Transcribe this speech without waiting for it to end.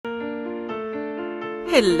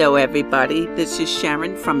Hello everybody, this is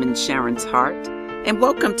Sharon from In Sharon's Heart, and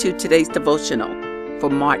welcome to today's devotional for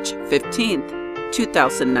March 15th,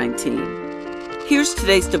 2019. Here's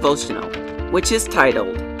today's devotional, which is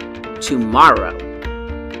titled, Tomorrow.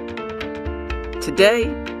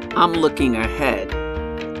 Today, I'm looking ahead,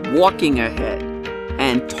 walking ahead,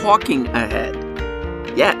 and talking ahead.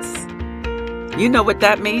 Yes, you know what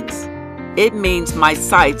that means? It means my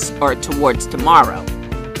sights are towards tomorrow,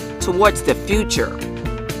 towards the future.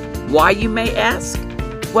 Why, you may ask?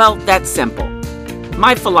 Well, that's simple.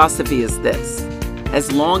 My philosophy is this: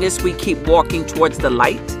 as long as we keep walking towards the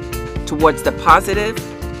light, towards the positive,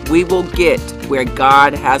 we will get where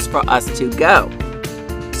God has for us to go.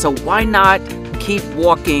 So why not keep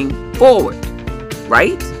walking forward,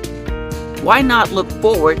 right? Why not look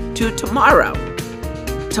forward to tomorrow?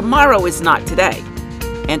 Tomorrow is not today,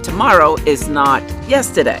 and tomorrow is not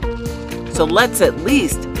yesterday. So let's at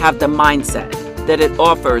least have the mindset that it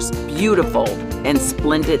offers beautiful and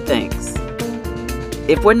splendid things.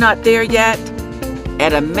 If we're not there yet,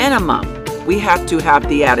 at a minimum, we have to have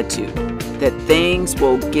the attitude that things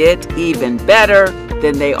will get even better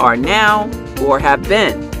than they are now or have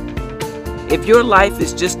been. If your life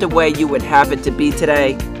is just the way you would have it to be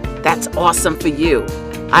today, that's awesome for you.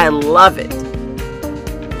 I love it.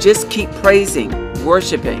 Just keep praising,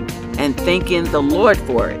 worshiping, and thanking the Lord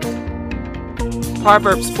for it.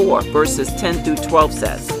 Proverbs 4 verses 10 through 12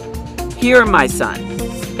 says, "Hear, my son,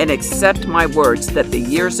 and accept my words, that the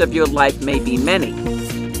years of your life may be many.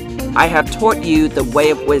 I have taught you the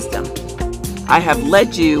way of wisdom. I have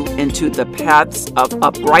led you into the paths of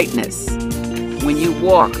uprightness. When you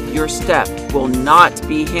walk, your step will not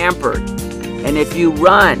be hampered, and if you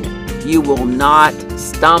run, you will not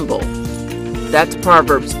stumble." That's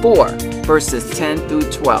Proverbs 4 verses 10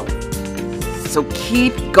 through 12. So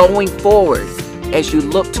keep going forward as you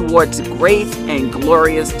look towards great and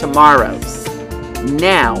glorious tomorrows,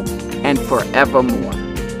 now and forevermore.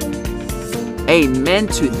 Amen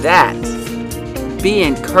to that. Be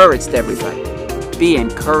encouraged, everybody. Be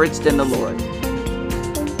encouraged in the Lord.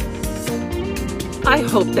 I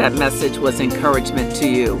hope that message was encouragement to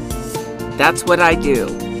you. That's what I do.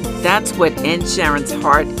 That's what In Sharon's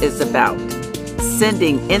Heart is about.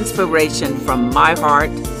 Sending inspiration from my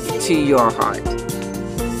heart to your heart.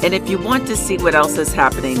 And if you want to see what else is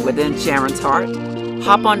happening within Sharon's Heart,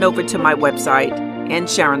 hop on over to my website,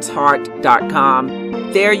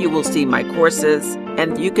 insharonsheart.com. There you will see my courses,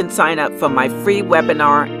 and you can sign up for my free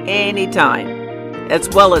webinar anytime, as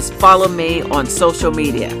well as follow me on social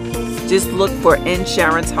media. Just look for In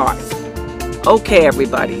Sharon's Heart. Okay,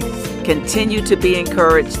 everybody, continue to be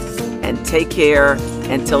encouraged and take care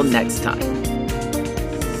until next time.